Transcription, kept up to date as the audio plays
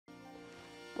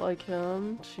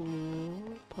Welcome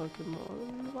to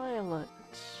Pokemon Violet.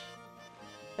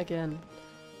 Again,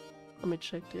 let me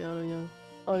check the audio.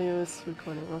 Audio is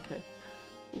recording, okay.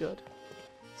 Good.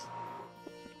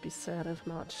 Be sad if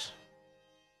not.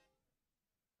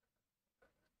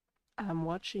 I'm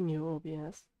watching you,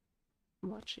 OBS.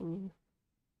 I'm watching you.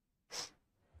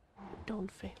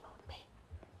 Don't fail on me.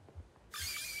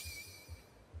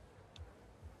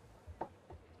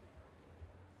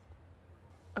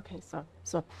 Okay,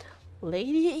 so,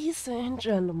 ladies and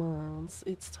gentlemen,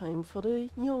 it's time for the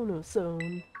Yono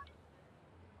Zone.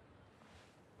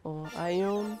 Or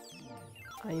Ion.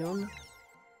 Yono.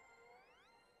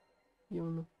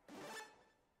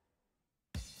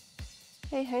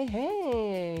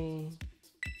 Hey!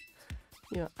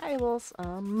 Your eyeballs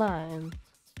are mine.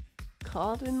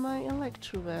 Caught in my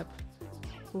electroweb.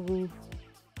 Ooh.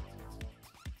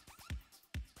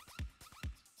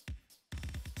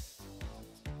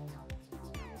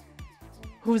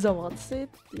 Who's a what's it?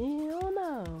 You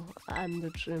know, I'm the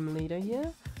gym leader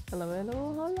here. Hello,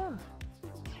 hola.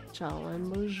 Ciao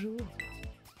and bonjour.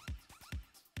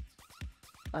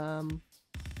 I'll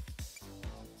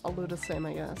do the same,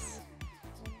 I guess.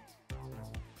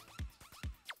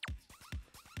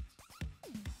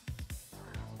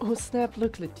 Oh snap,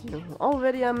 look at you.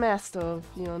 Already a master of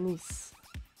your niece.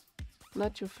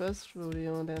 Not your first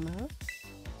rodeo then, huh?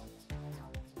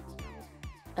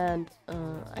 And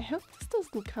I hope this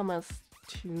doesn't come as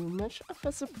too much of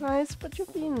a surprise, but you're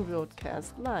being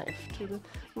broadcast live to the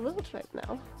world right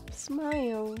now.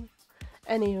 Smile.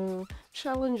 Anywho,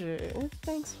 Challenger,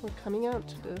 thanks for coming out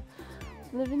to the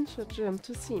Levinter gym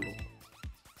to see me.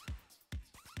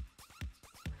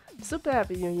 Super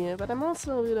happy you're here, but I'm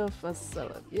also a bit of a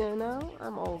celeb, you know?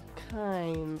 I'm all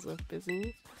kinds of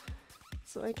busy.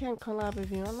 So I can't collab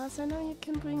with you unless I know you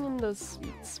can bring in those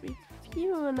sweet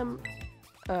few and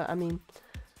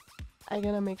I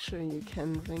gotta make sure you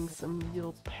can bring some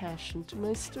real passion to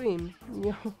my stream,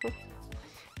 yo.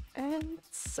 And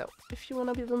so, if you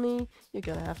wanna be with me, you're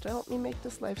gonna have to help me make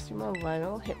this livestream more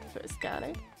viral. Hit first, got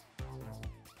it?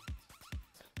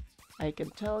 I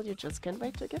can tell you just can't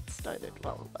wait to get started.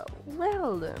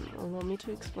 Well then, allow me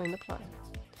to explain the plan.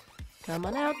 Come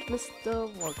on out, Mr.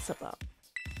 Walksabout.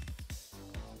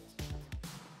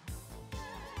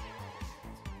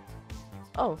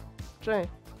 Oh, Jay.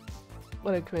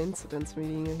 What a coincidence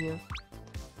meeting you here.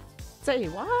 Say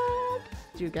what?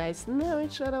 Do you guys know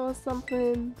each other or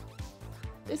something?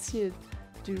 This here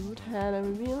dude had a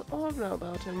real aura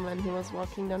about him when he was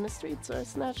walking down the street, so I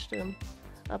snatched him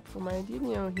up for my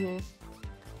Dino here.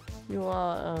 You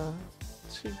are,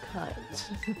 too kind.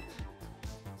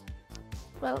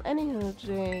 Well, anyhow,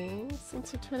 Jay,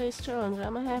 since your today's challenge,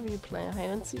 I'ma have you play hide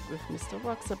and seek with Mr.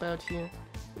 Walksabout here.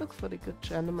 Look for the good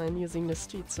gentleman using the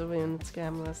street surveillance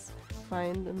cameras.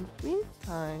 Find in 3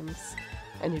 times.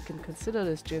 And you can consider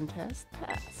this gym test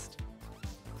passed.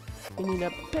 We need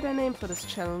a better name for this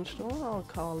challenge though, I'll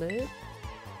call it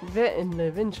Wer in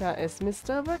Levinter is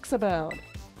Mr. Walksabout?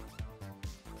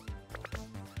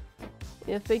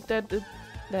 You think that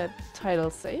that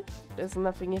title's safe? There's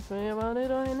nothing iffy about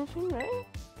it or anything, right?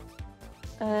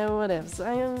 Whatevs,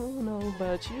 I don't know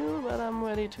about you, but I'm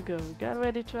ready to go. Got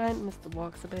ready to find Mr.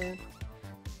 Walksabout?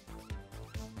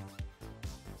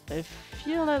 I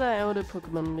feel that I owe the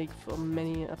Pokemon League for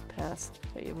many a past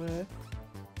favor,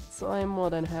 so I'm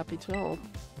more than happy to help.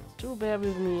 Do bear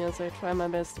with me as I try my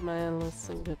best in my endless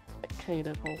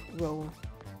syndicated role.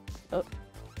 Oh,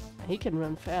 he can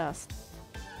run fast.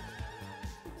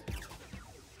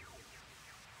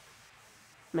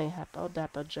 Mayhap our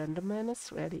dapper gentleman is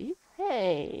ready.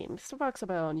 Hey, Mr.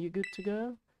 Walksabout, you good to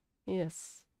go?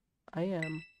 Yes, I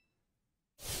am.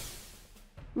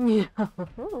 Yeah,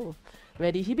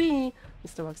 ready he be!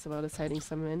 Mr. Walksabout is hiding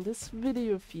somewhere in this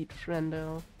video feed,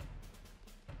 friendo.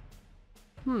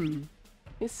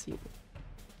 Is he?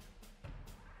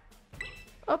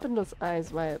 Open those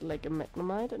eyes wide like a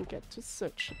magnemite and get to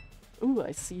search. Ooh,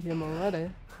 I see him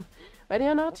already. Ready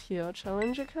or not, here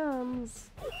Challenger comes.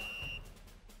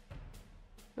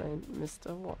 Right,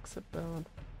 Mr. Walksabout.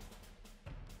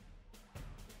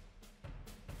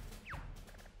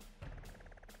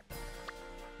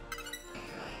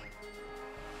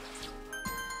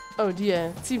 Oh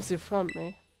dear, it seems you found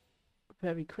me.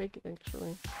 Very quick,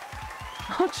 actually.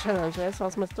 Oh, Challenger, this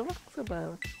was Mr.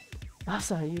 Walksabout.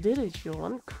 Awesome, you did it, you're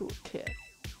one cool kid.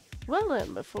 Well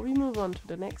then, before we move on to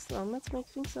the next round, let's make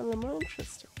things a little more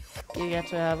interesting. You get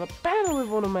to have a battle with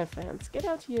one of my fans. Get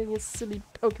out here, you silly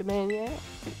Pokemon, yeah?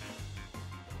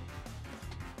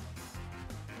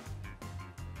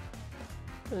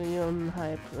 The Yon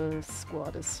Hype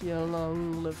squad is here.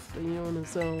 Long live the Yono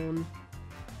Zone.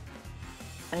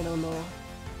 I don't know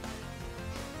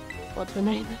what her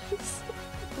name is.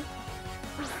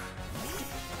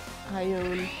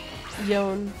 Ion.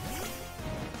 Yon.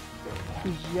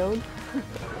 Yon?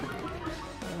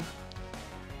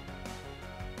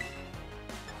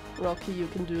 Rocky, you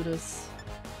can do this.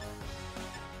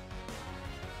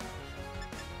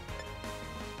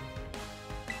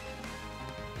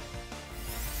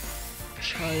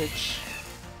 Charge.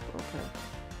 Okay.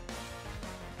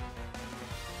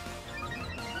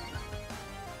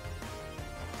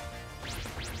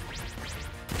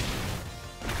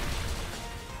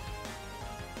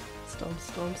 Storm,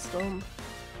 storm, storm.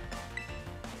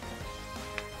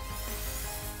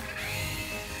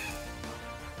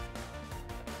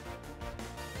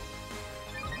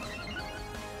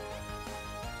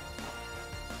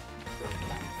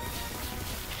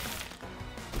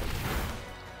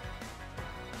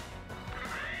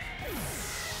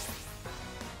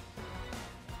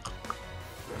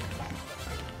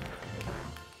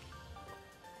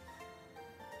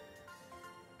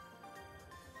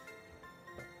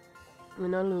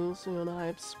 Win or lose, you're on a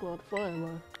hype squad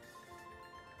forever.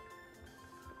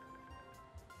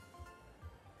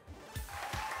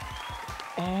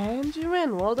 And you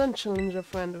win! Well done, challenger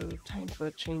friend. Time for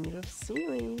a change of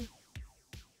scenery.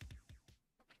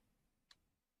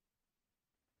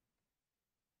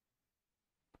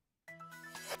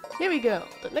 Here we go!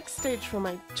 The next stage for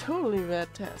my totally rad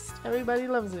test. Everybody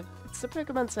loves it. It's the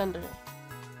Pokémon Center.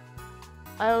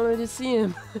 I already see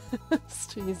him. It's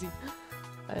too easy.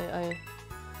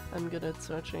 I'm good at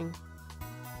searching.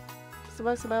 So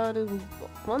what's about it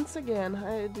once again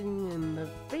hiding in the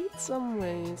bait some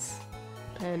ways.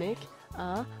 Panic.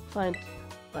 Find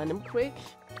him quick.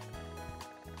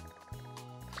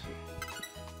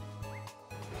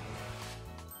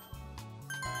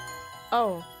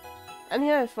 Oh. And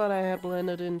yeah, I thought I had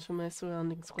blended into my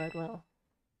surroundings quite well.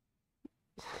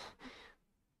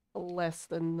 Less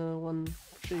than the one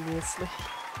previously.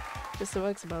 Just the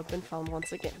works about been found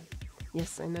once again.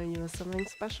 Yes, I know you are something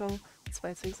special. Let's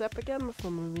fight things up again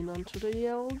before moving on to the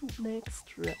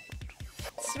next round.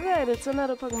 That's right, it's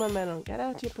another Pokemon battle. Get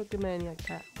out your Pokemaniac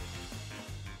cat.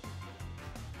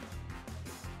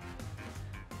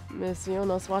 Miss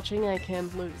Yona's watching, I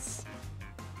can't lose.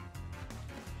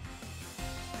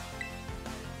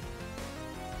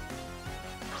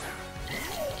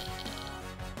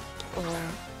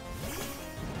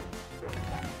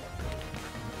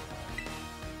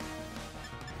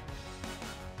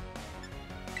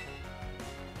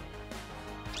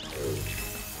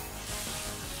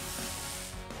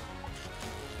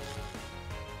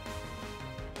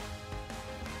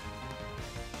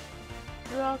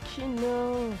 Rocky,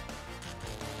 no!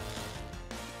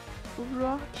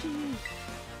 Rocky!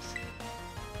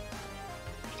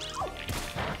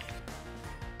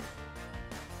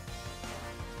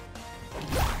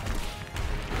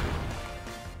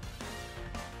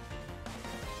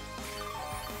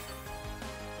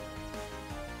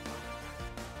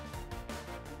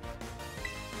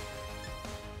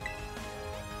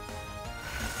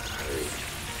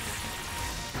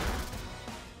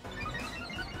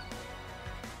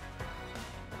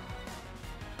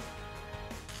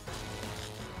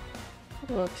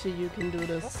 Roxy, you can do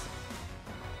this.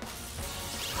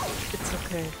 It's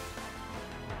okay.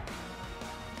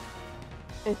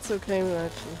 It's okay,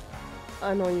 Roxy.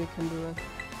 I know you can do it.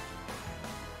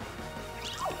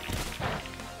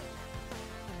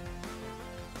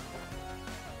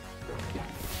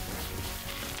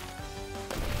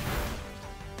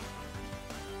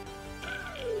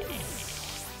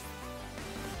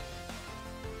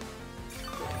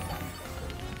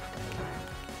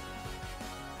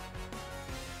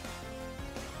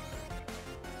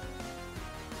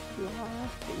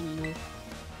 Fluffy.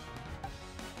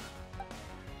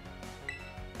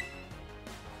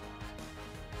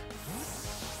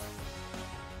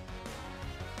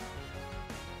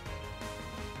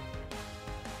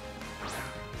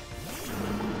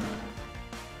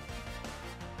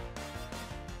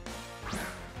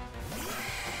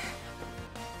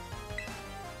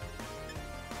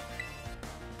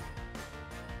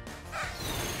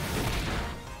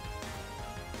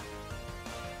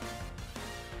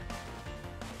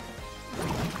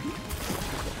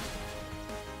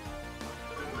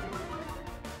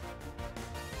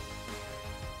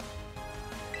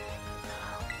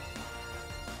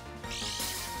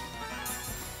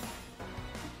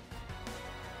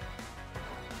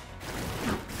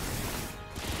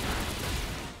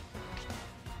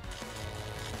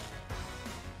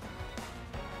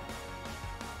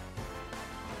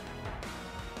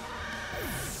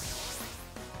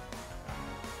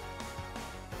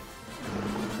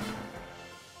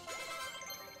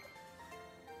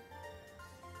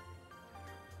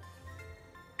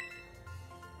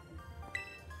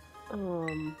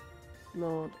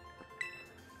 No,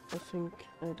 I think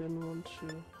I didn't want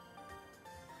to.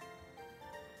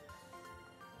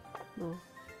 No.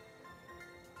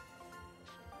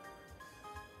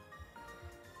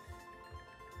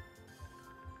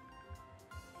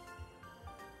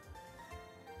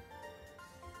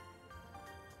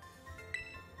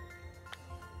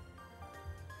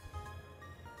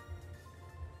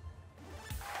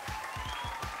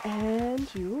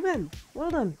 And you win! Well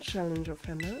done, challenge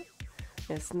offender.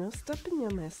 There's no stopping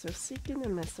your massive seeking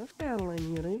and massive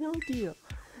battling, you real deal.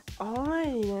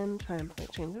 Alrighty then, time for a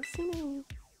change of scenery.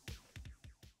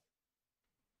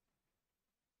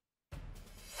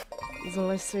 The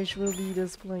last stage will be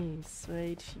this place,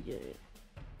 right here.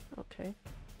 Okay.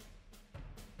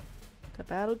 The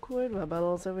battle court where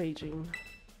battles are raging.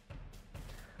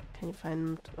 Can you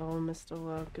find all Mr.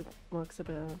 Walks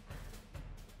about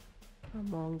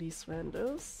among these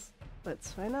randos?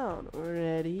 Let's find out.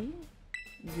 Ready?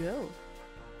 Go!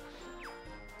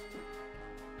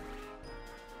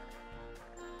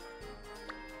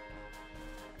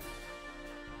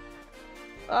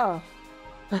 Oh!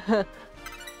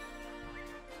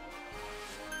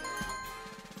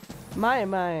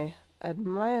 My,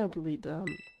 admirably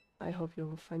done. I hope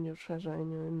you'll find your treasure in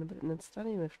your independent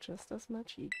study with just as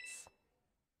much ease.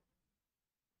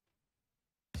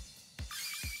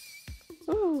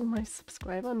 Ooh, my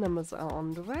subscriber numbers are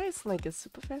on the rise like a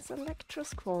super fast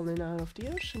electros crawling out of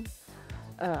the ocean.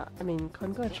 I mean,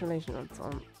 congratulations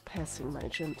on passing my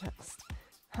gym test.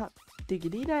 Hot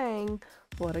diggity dang!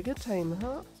 What a good time,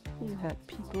 huh? You had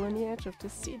people on the edge of the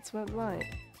seats worldwide.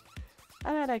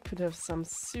 I bet I could have some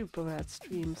super rad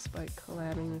streams by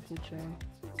collabing with you,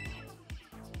 Jay.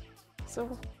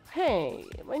 So, hey,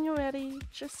 when you're ready,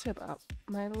 just hit up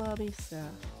my lobby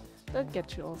staff. They'll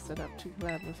get you all set up to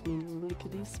collab with me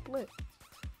lickety split.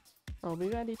 I'll be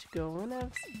ready to go whenever.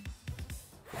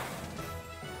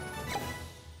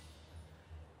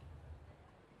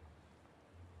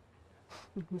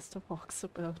 Mr. Walks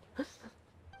about.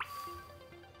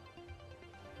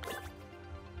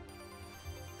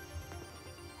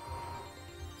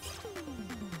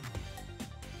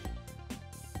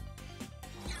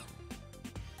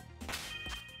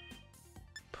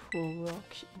 Poor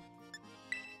Rocky.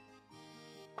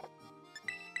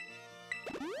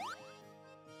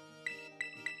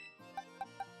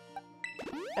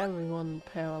 Everyone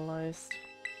paralyzed.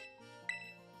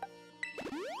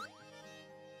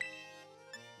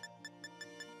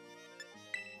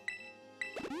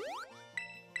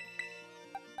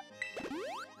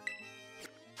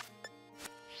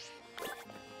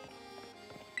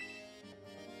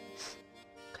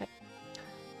 Okay.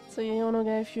 So Yono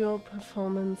gave your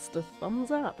performance the thumbs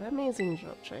up. Amazing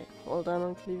job, Jay. Well done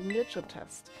on clearing the gym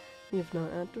test. You've now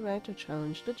earned the right to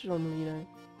challenge the gym leader.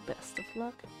 Best of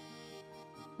luck.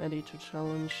 Ready to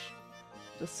challenge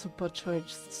the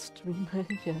supercharged streamer?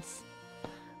 Yes.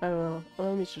 I will.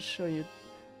 Allow me to show you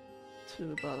to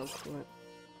the battle court.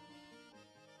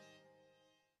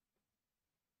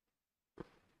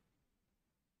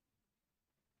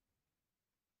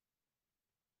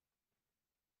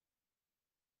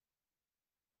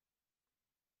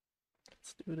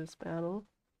 Let's do this battle.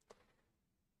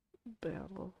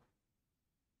 Battle.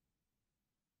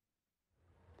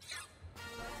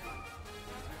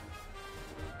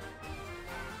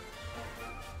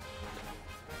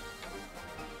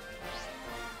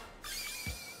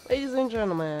 Ladies and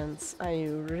gentlemen, are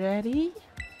you ready?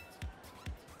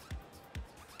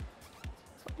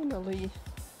 Finally.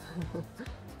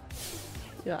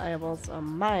 Your eyeballs are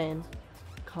mine.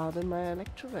 Caught in my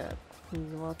electro-web.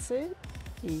 What's it?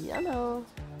 Yellow.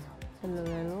 Hello,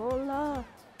 hello, hola.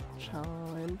 Ciao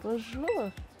and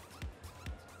bonjour.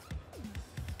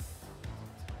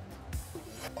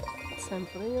 It's time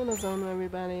for the Unizone,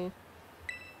 everybody.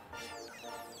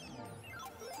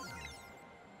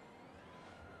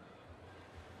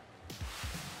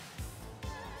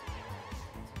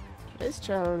 This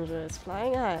challenger is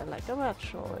flying high like a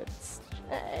macho. It's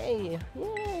Jay!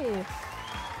 Yay!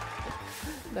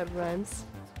 That rhymes.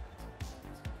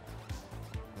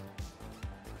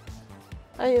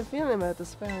 How are you feeling about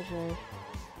this battle, Jay?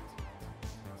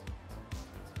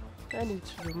 I need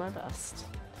to do my best.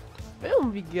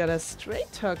 Boom! We got a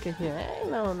straight talker here. Hey,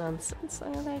 no nonsense. I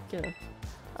like it.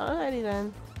 Alrighty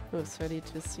then. Who's ready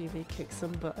to see me kick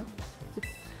some butt?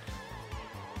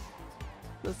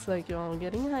 Looks like you're all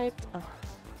getting hyped. Oh,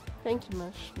 thank you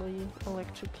much, Lee,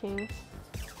 Electric King.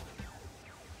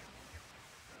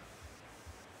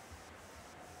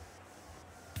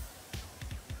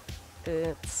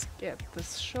 Let's get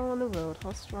this show on the road.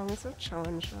 How strong is our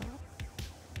challenger?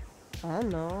 I don't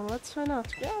know. Let's find out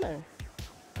together.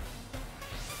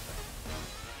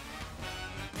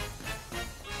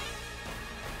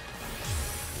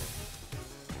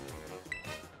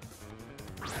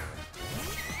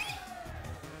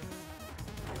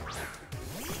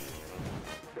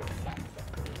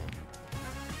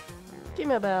 Give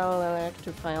me a bell, I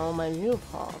electrify all my view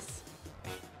paths.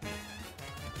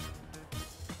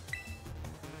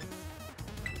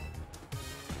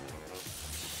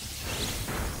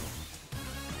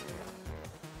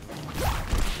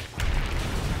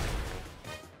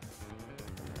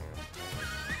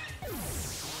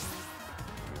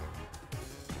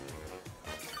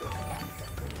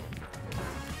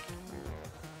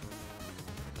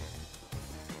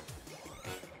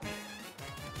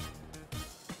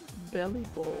 Belly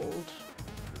bolt.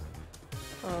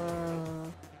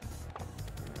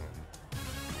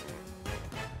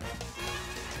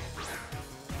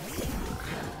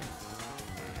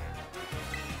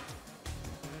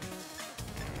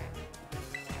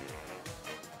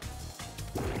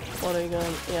 Water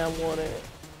gun, yeah, water.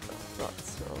 Thought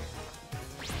so.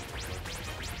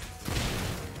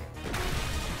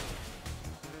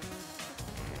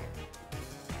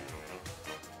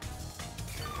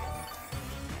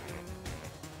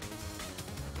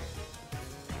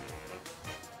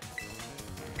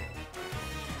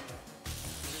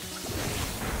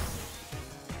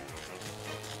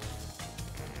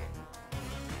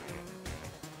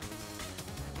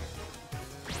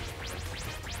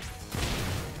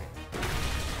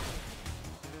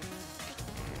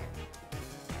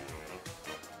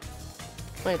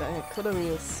 Wait, I could have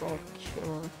used Salt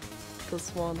Cure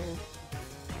this water.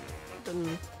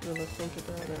 Didn't really think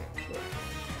about it, but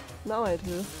now I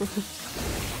do.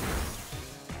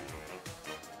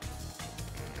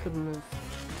 Couldn't move.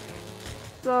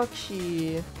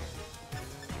 Rocky!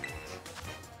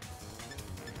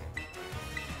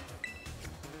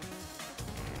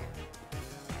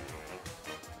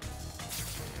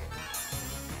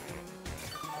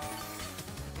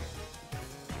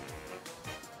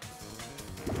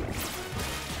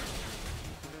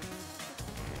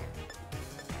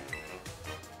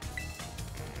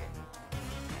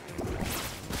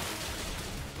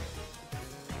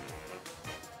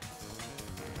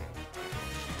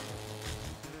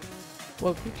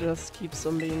 Well, he just keeps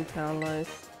on being paralyzed.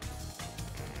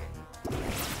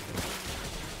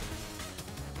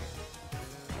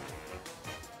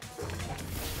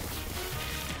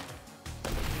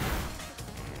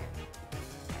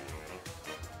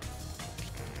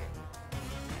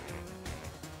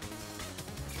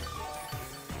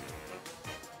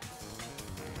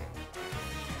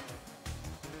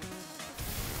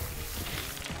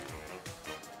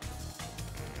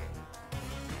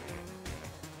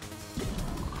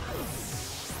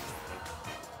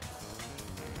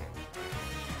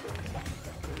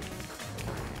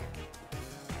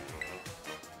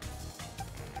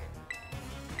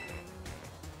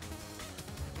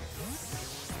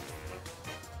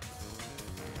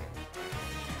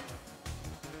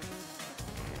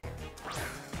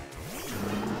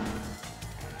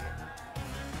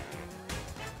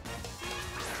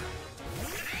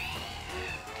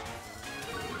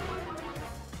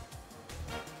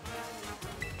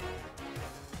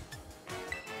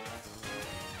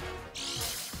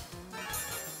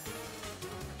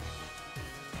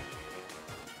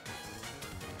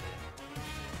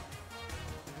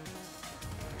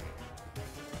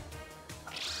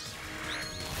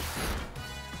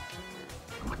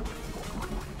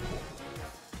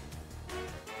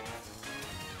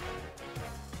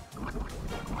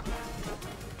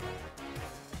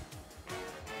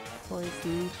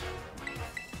 Poisoned.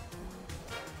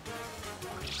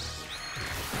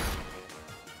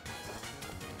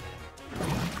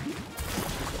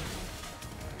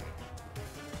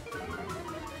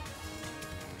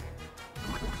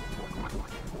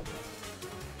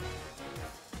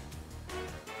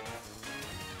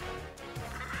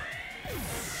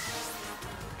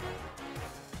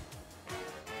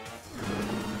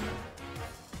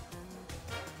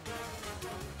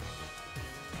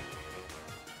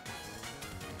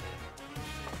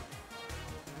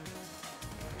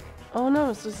 Oh no,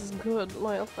 this is good.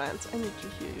 Loyal fans, I need to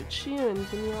hear you cheer and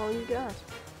give me all you got.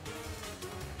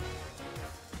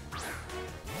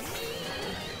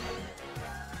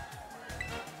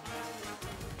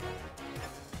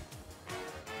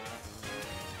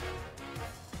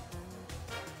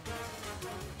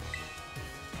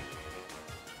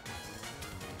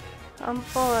 I'm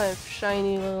 5,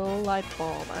 shiny little light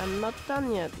bulb. I'm not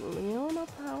done yet. Leona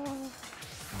power.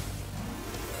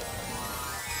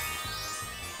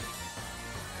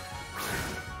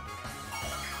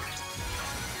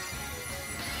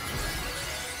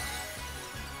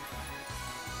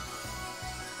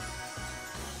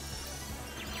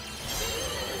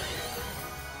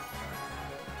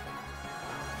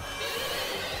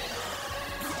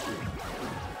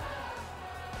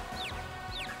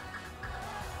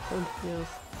 Confused.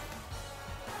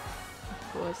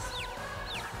 course.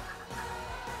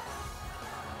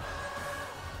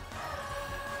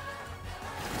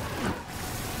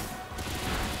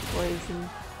 Poison.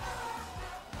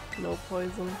 No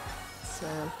poison.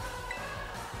 Sad.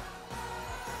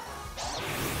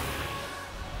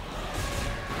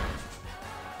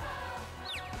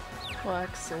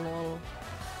 Coaxial.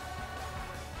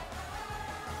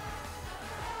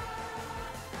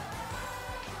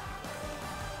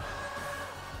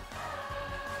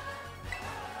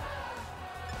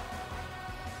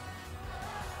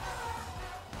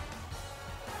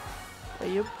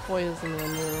 You poison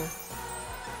when you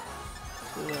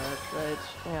do that, right?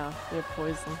 Yeah, you're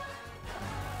poison.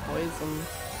 Poison.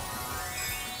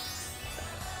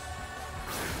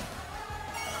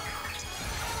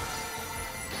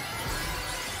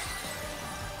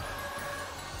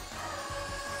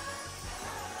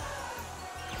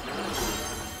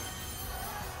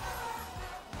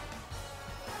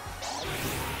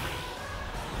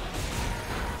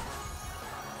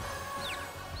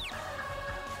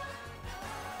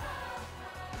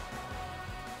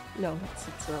 No, it's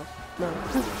itself. No.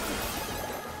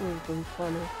 Would have been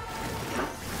funny.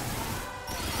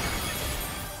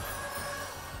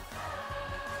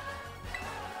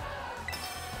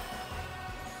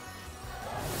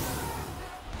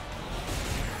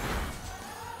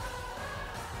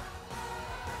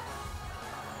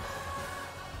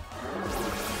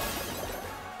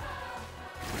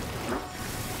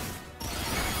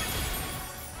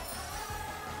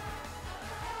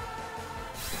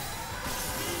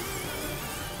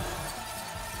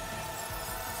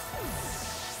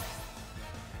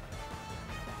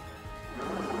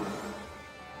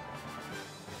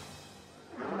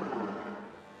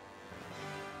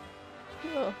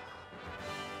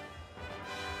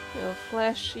 You're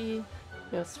flashy.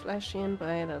 You're flashy and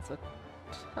bright as a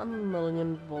 10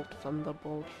 million volt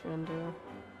thunderbolt, friendo.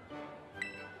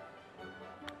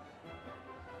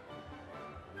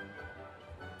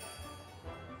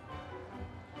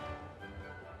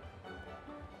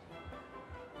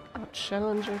 Our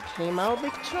challenger came out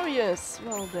victorious.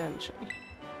 Well done, Jay.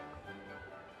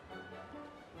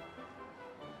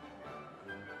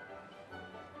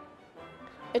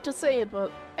 Hate to say it,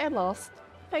 but I lost.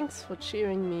 Thanks for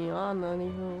cheering me on,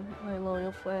 anywho, my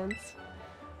loyal friends.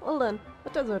 Well then,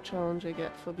 what does our challenger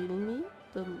get for beating me?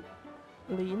 The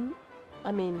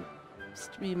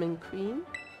streaming queen?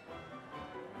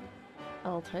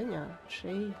 I'll tell ya,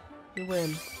 Jay, you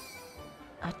win.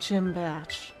 A gym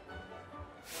badge.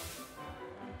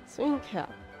 Swing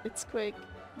cap. It's quick.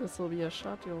 This will be a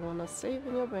shot you'll wanna save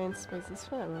in your brain spaces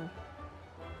forever.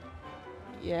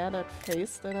 Yeah, that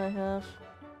face that I have.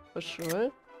 For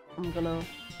sure. I'm gonna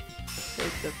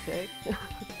take the pick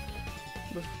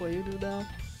before you do that.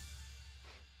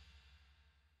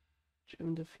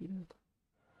 Gym defeated.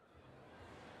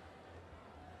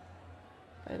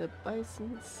 By the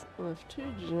Bisons with 2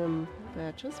 gym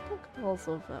badges,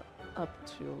 Pokeballs up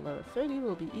to level 30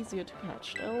 will be easier to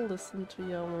catch. They'll listen to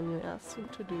you when you ask them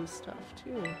to do stuff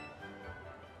too.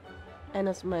 And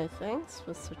as my thanks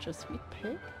for such a sweet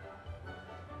pick,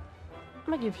 I'm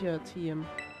gonna give you a TM.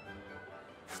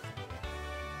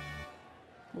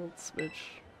 We'll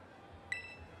switch.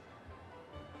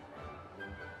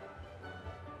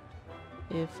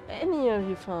 If any of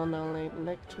you found our late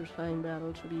electrifying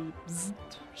battle to be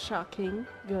shocking,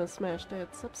 go smash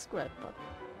that subscribe button.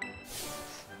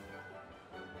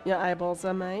 Your eyeballs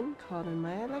are mine, caught in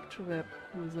my electro-web.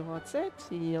 Who's a what's it?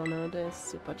 You'll know this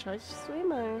supercharged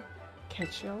streamer.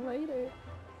 Catch y'all later.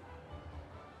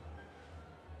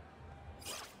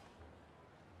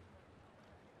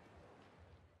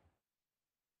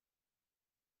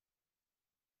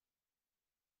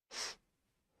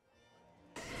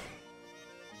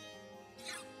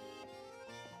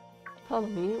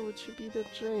 Pardon me, would you be the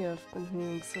J I've been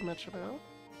hearing so much about?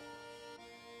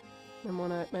 And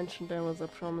when I mentioned there was a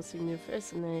promising new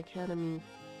face in the academy.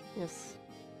 Yes,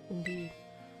 indeed.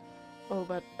 Oh,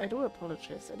 but I do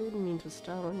apologize. I didn't mean to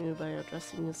start on you by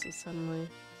addressing you so suddenly.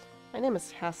 My name is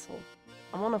Hassel.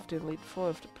 I'm one of the Elite Four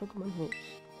of the Pokémon League.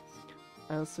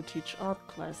 I also teach art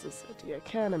classes at the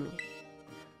academy.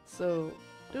 So,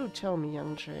 do tell me,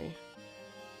 young Jay.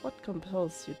 What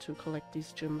compels you to collect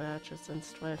these gym badges and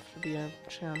strive to be a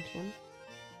champion?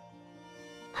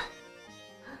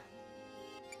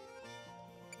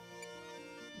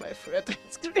 My friend,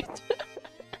 that's great.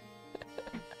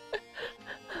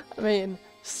 I mean,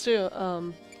 still,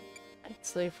 I'd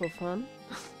say for fun.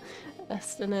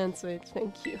 Asked and answered,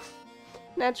 thank you.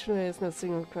 Naturally, there's no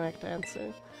single correct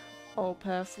answer. All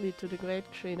paths lead to the great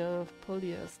creator of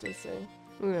Polia, as they say.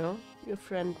 Well, your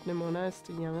friend Nimona is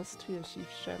the youngest to achieve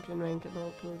champion rank in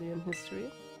all Palladian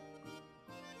history.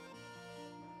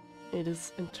 It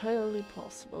is entirely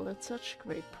possible that such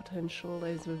great potential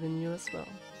lies within you as well.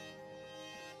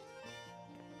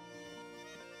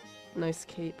 Nice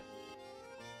cape.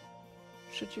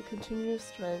 Should you continue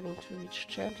striving to reach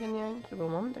champion rank, you will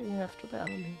one day have to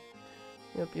battle me.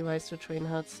 It would be wise to train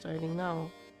hard starting now.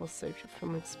 Will save you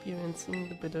from experiencing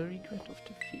the bitter regret of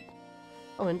defeat.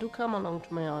 Oh, and do come along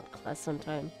to my art class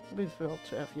sometime. We'll be thrilled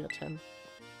to have you attend.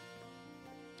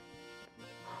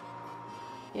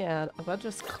 Yeah, about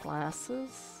just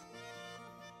classes?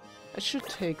 I should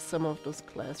take some of those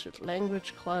classes.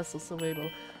 Language classes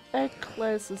available. Art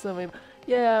classes available.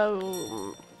 Yeah,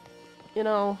 you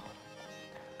know,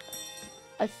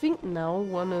 I think now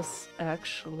one is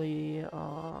actually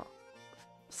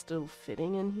still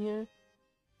fitting in here.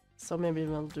 So maybe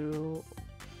we'll do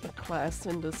a class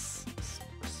in this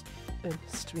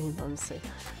stream, I'm saying.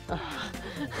 I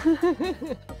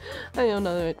don't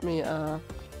know, let me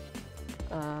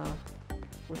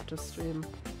with the stream.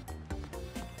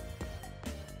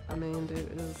 I mean, there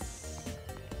is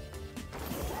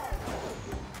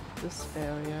this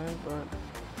area, but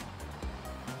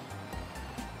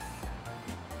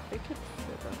it could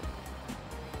fit up.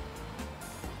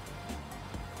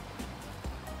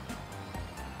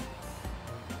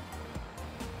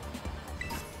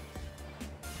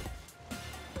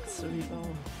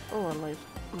 Cerebral. Oh, I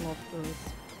love those.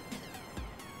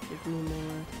 Give me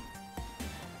more.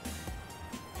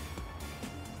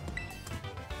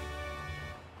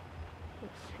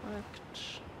 Reflect.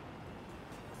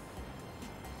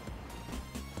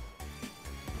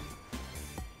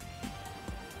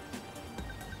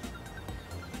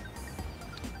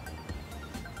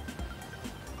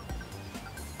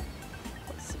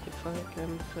 Let's see if I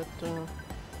can fit the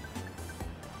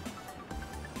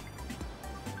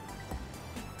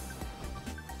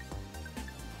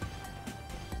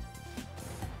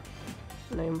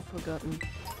name forgotten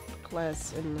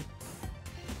class in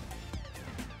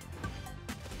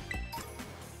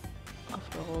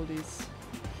after all these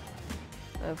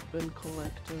have been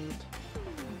collected.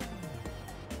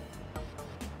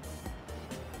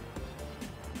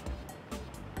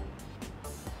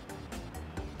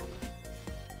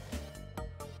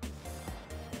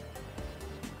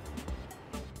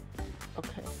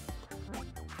 Okay.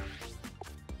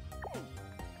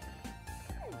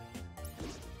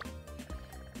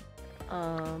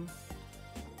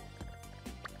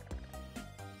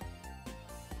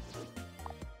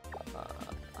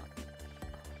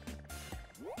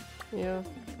 Yeah,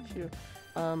 few.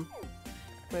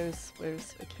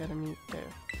 Where's Academy? There.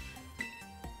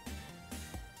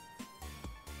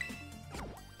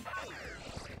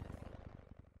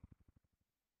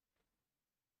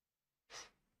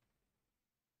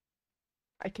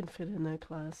 I can fit in a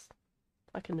class.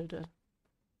 I can do that.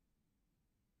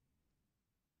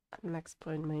 At the next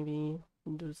point, maybe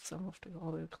do some of the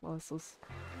other classes.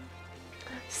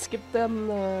 Skip them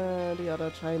the other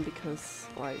time because,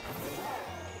 like,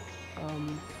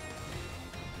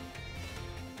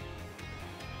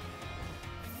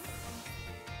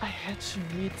 I had to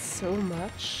read so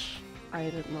much. I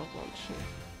did not want to.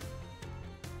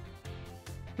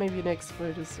 Maybe next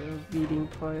part is a reading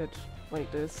part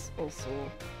like this.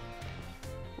 Also,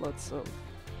 lots of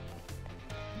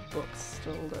books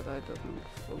still that I didn't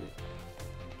fully.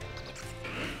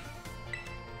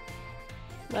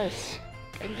 Nice.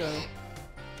 Bingo.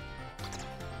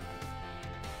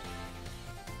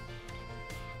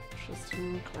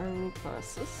 Interesting climbing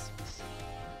classes.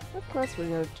 What class will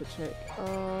you have to take?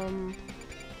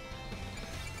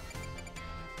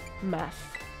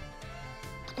 Math.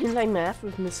 You like math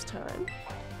with Miss Time?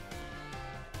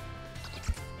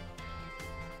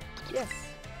 Yes.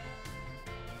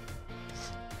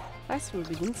 Class will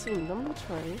begin soon. Don't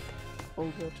try.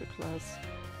 I'll go to class.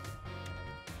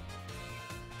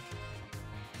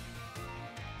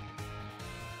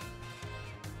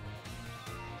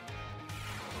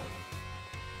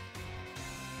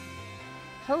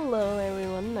 Hello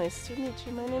everyone, nice to meet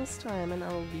you. My name's Time and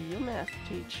I will be your math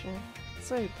teacher.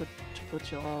 Sorry to put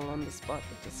you all on the spot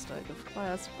at the start of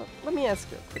class, but let me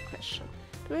ask you a quick question.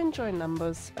 Do you enjoy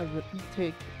numbers,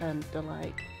 arithmetic, and the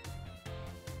like?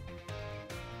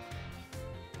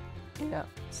 Yeah,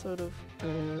 sort of.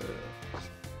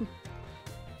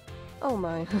 Oh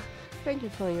my, thank you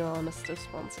for your honest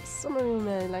responses. Some of you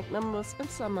may like numbers and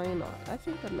some may not. I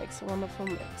think that makes a wonderful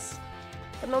mix.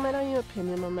 But no matter your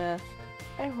opinion on math,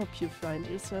 I hope you find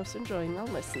yourselves enjoying our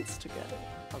lessons together.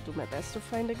 I'll do my best to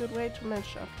find a good way to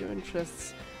match up your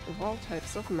interests with all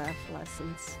types of math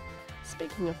lessons.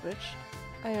 Speaking of which,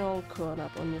 Are you all caught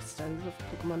up on your studies of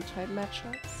Pokemon type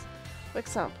matchups? For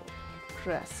example,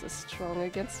 grass is strong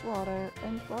against water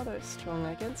and water is strong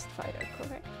against fire,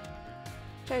 correct?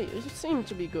 Okay, you seem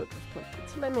to be good with Pokemon,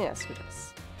 so let me ask you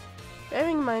this.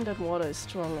 Bearing in mind that water is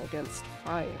strong against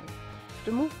fire, if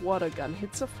the move Water Gun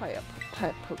hits a fire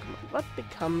type Pokemon, what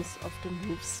becomes of the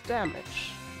move's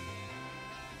damage?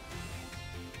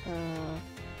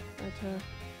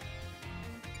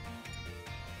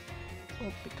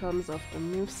 What becomes of the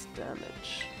move's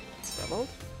damage? It's doubled.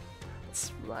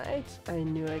 That's right, I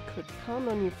knew I could count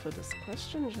on you for this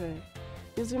question, Jay.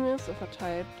 Using moves of a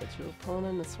type that your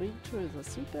opponent is weak to is a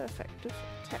super effective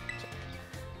tactic,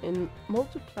 and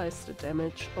multiplies the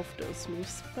damage of those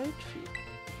moves by 2.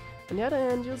 On the other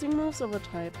hand, using moves of a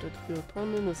type that your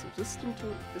opponent is resistant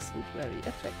to isn't very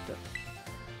effective.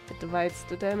 It divides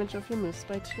the damage of your moves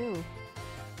by 2.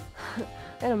 I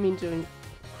don't mean to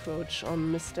encroach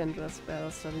on Miss Dendra's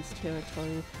Battle Studies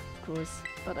territory, of course,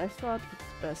 but I thought it's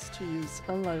best to use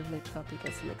a lively topic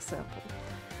as an example.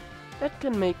 That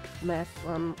can make math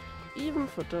fun, even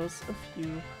for those of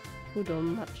you who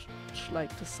don't much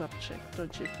like the subject,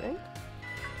 don't you think?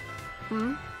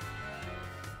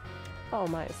 Oh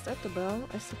my, is that the bell?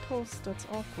 I suppose that's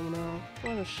awful now.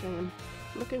 What a shame.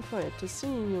 Looking forward to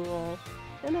seeing you all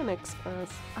in the next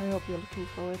class. I hope you're looking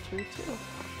forward to it too.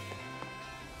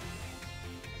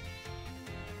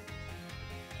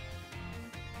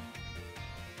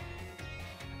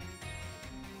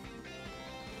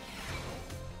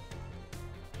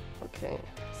 Okay,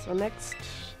 so next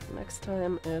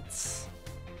time it's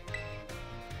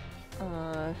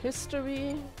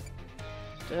history,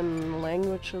 then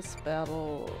languages,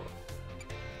 battle,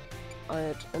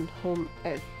 art, and home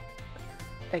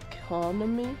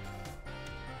economy.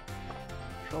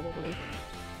 Probably.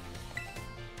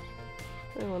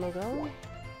 Where you wanna go?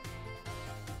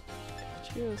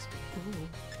 Cheers.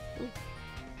 Ooh. Ooh.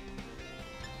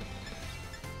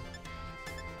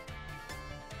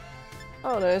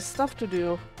 Oh, there's stuff to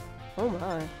do. Oh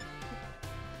my.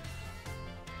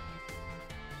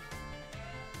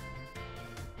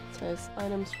 Says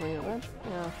items for your ranch.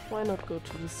 Yeah, why not go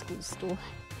to the school store?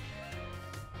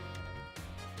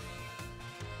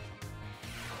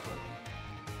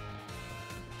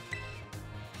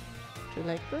 Do you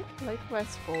like brick? I like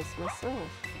rice balls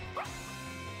myself.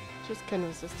 Just can't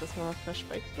resist the smell of fresh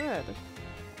baked bread.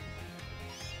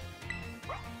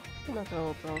 Not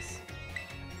all those.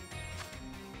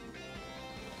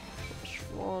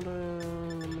 Water,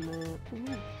 lemonade. Ooh,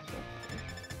 okay.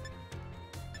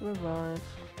 Revive.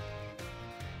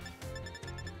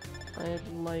 I'd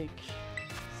like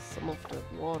some of that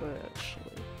water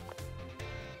actually.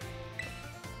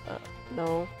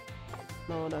 No.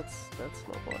 No, that's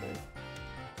not water.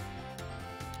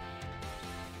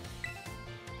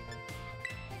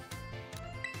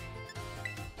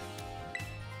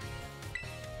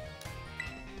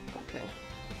 Okay.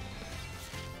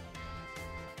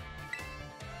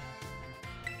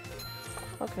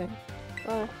 Okay.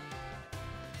 Bye.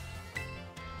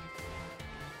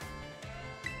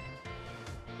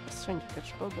 I was trying to catch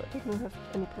Boba, but I didn't have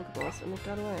any Pokeballs and it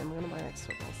got away. I'm gonna buy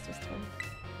extra balls this time.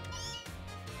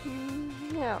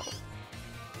 Yeah.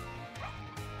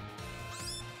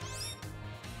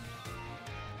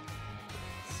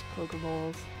 It's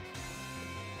Pokeballs.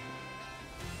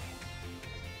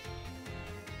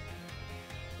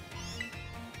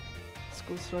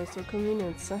 School store is so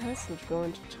convenient. It's a hassle to go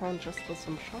into town just for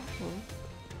some shopping.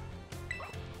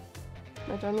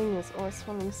 My darling is always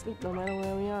falling asleep no matter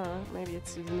where we are. Maybe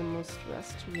it's using the most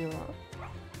rest to you up.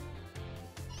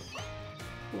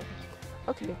 Yeah.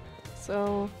 Okay,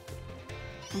 so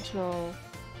until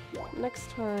next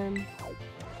time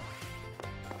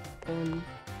in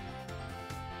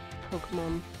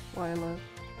Pokemon Violet.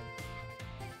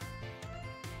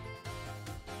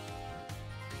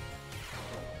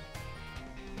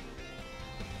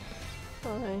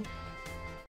 Bye.